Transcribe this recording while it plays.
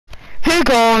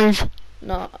Hi guys!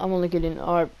 No, I'm only kidding.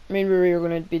 Alright, me and Ruri are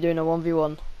going to be doing a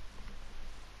 1v1.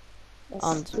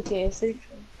 That's okay,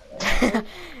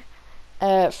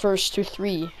 First to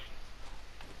 3.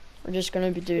 We're just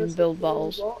going to be doing build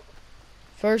battles.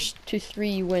 First to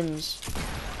 3 wins.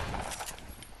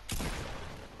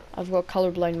 I've got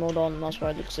colorblind mode on, that's why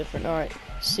it looks different. Alright,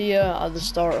 see ya at the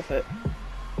start of it.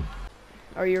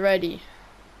 Are you ready?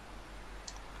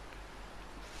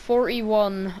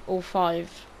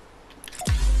 4105.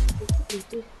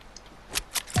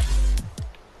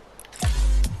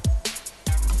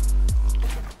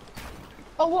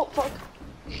 Oh, what fuck?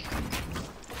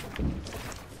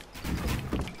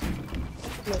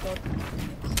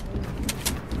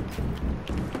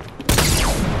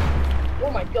 Oh my god.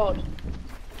 Oh my god.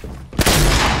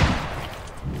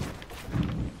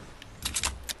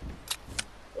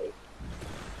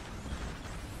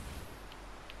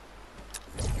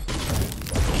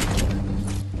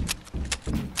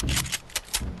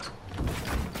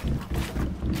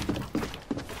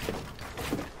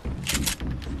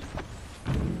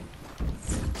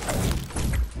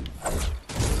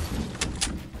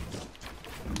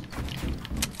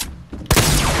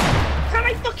 Can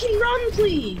I fucking run,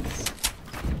 please?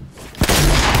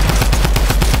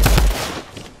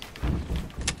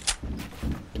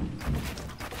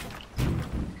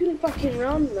 Couldn't fucking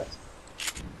run. That's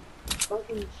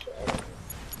fucking shit.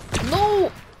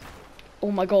 No!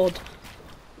 Oh my god.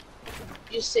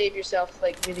 You just save yourself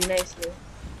like really nicely.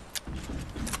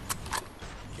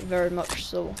 Very much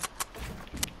so.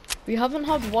 We haven't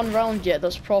had one round yet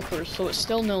that's proper, so it's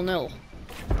still 0-0.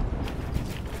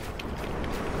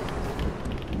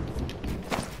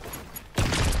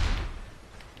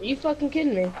 Are you fucking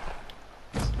kidding me?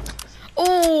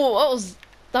 Oh,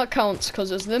 that counts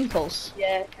because it's an impulse.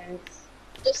 Yeah, it counts.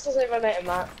 Just as I run out of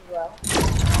mats as well.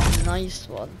 Nice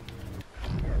one.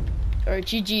 Alright,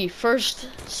 GG. First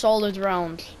solid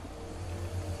round.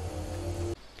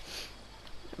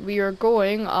 We are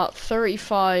going at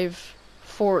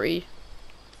 35-40.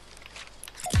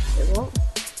 What?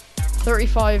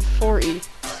 35-40.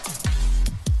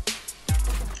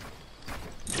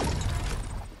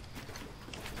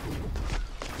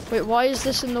 Wait, why is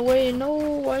this in the way? No,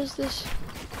 why is this?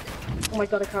 Oh my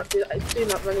god, I can't do that. I'm doing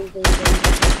that running thing.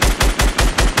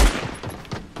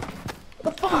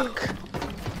 What the fuck?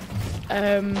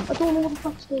 I don't know what the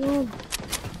fuck's going on.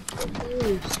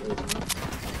 Oh, so bad.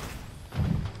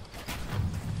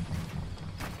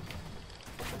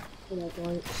 Oh my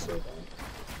god, it's so bad.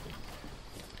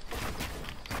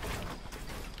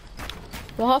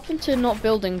 What happened to not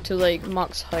building to like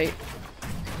max height?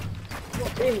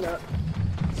 Not doing that.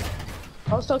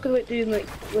 I was talking about doing like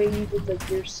where you did like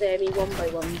your semi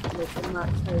 1x1 like the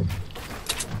max out.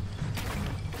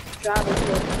 Travel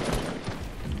club.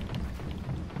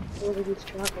 Whoever needs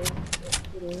travel,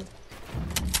 you know.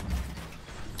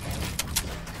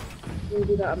 We'll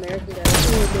do that American guy. Oh,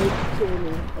 no, kill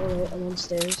me. Alright, I'm on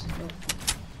stairs.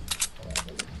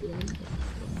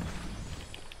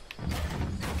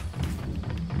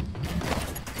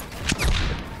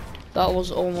 That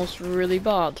was almost really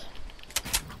bad.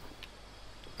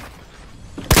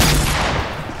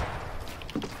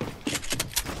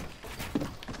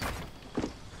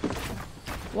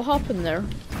 What happened there?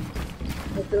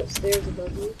 I built stairs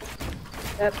above me.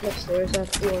 That's not stairs,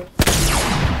 that's floor.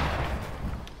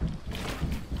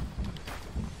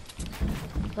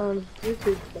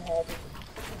 YouTube's the heavy.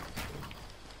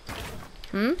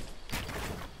 Hmm?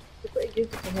 You're pretty good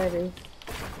with the heavy.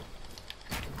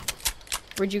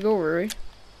 Where'd you go, Ruri?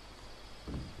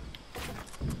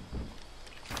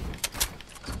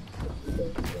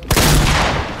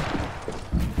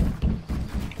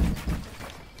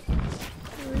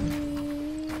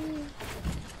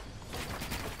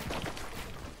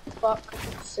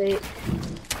 Fuck's sake.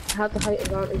 I had the height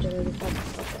advantage and I just had to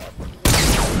fuck it up.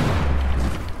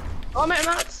 Oh, I'm out of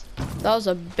mats! That was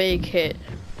a big hit.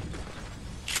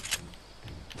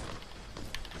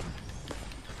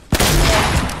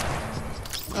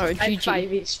 Alright, I had GG. 5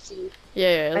 HP.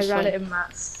 Yeah, that's I ran fine. it in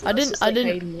mats. I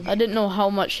didn't know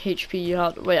how much HP you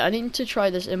had. Wait, I need to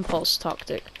try this impulse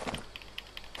tactic.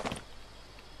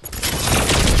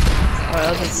 Alright,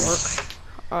 that didn't work.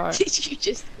 Alright. Did you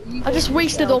just... I just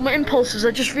wasted all my impulses,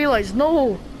 I just realized,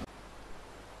 no!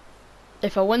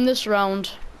 If I win this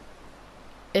round,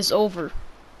 it's over.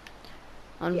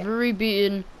 And Yeah. Ruri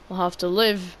Beaten will have to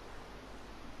live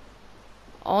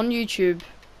on YouTube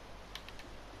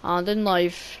and in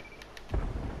life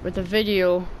with a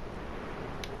video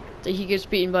that he gets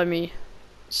beaten by me.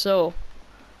 So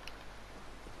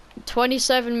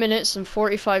 27 minutes and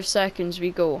 45 seconds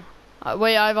we go.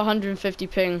 Wait, I have 150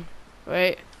 ping.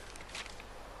 Wait.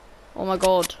 Oh my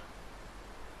god.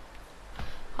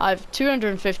 I have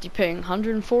 250 ping,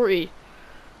 140.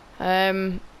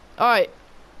 Alright.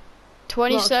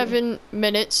 27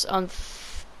 minutes and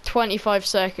 25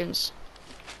 seconds.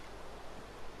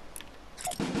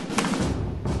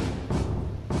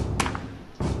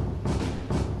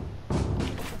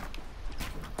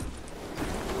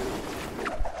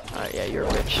 Alright, yeah, you're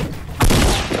rich.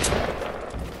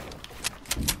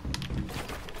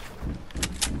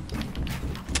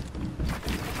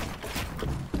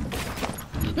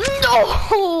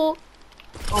 No!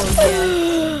 Oh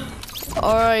yeah. I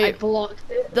Alright, blocked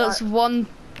it. that's 2-1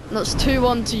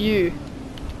 to you.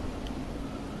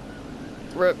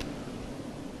 Rip.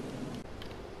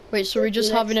 Wait, so we're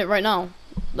just having it right now?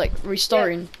 Like,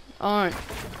 restarting? Yeah. Alright.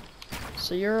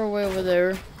 So you're away over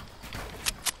there.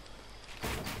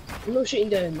 I'm not shooting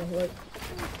down though,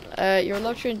 like. You're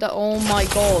allowed shooting that. Oh my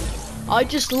god. I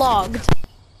just logged.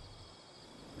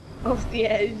 Off the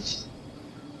edge.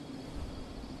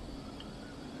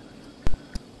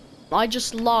 I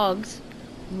just logged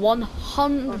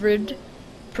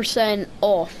 100%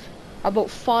 off. About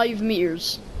 5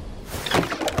 meters.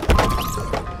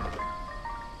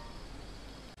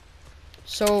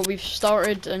 So we've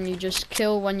started and you just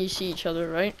kill when you see each other,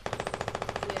 right?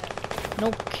 Yeah.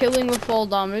 No killing with fall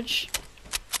damage,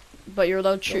 but you're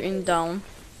allowed shooting down.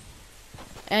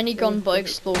 Any gun but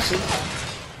explosive.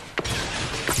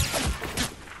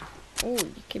 Oh,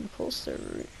 you came close there.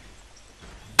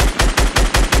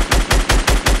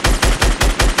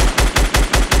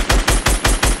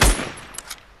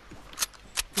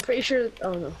 I'm pretty sure.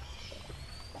 Oh no.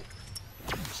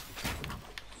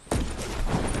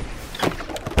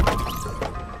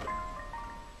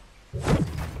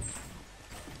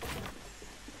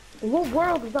 In what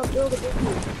world is that building?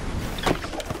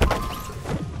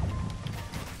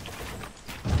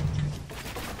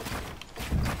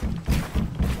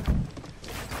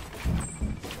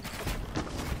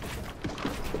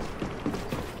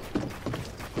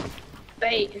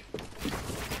 Bait.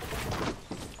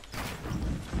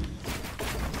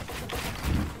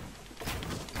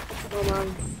 Oh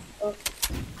man. Oh.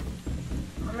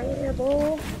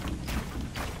 Unable.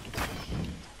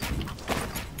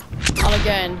 And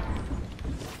again.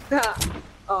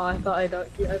 Oh, I thought I don't.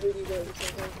 I really don't.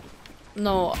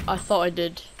 No, I thought I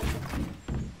did.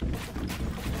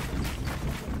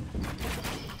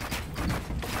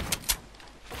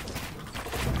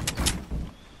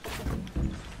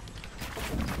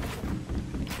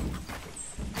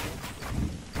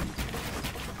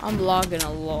 I'm lagging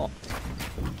a lot.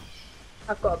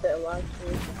 I've got a bit of lag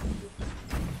too.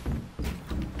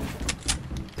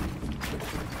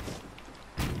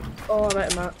 Oh, I'm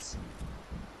out of mats.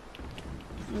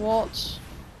 What?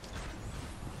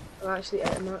 I'm actually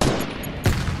out of mats.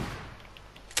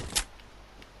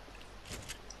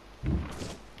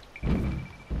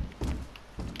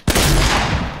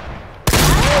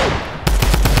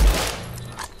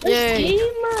 Yay!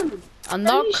 Game, man. And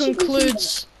that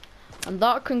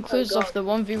concludes off the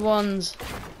 1v1s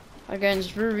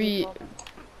against Ruaridh.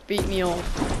 Beat me off.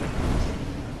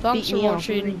 Thanks for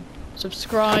watching.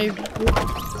 Subscribe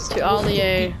to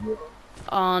Ali,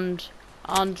 and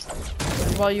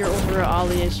while you're over at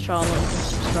Ali's channel,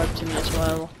 subscribe to me as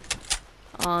well.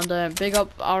 And big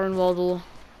up Aaron Waddle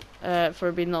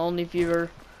for being the only viewer,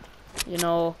 you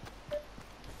know.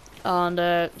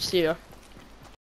 And see ya.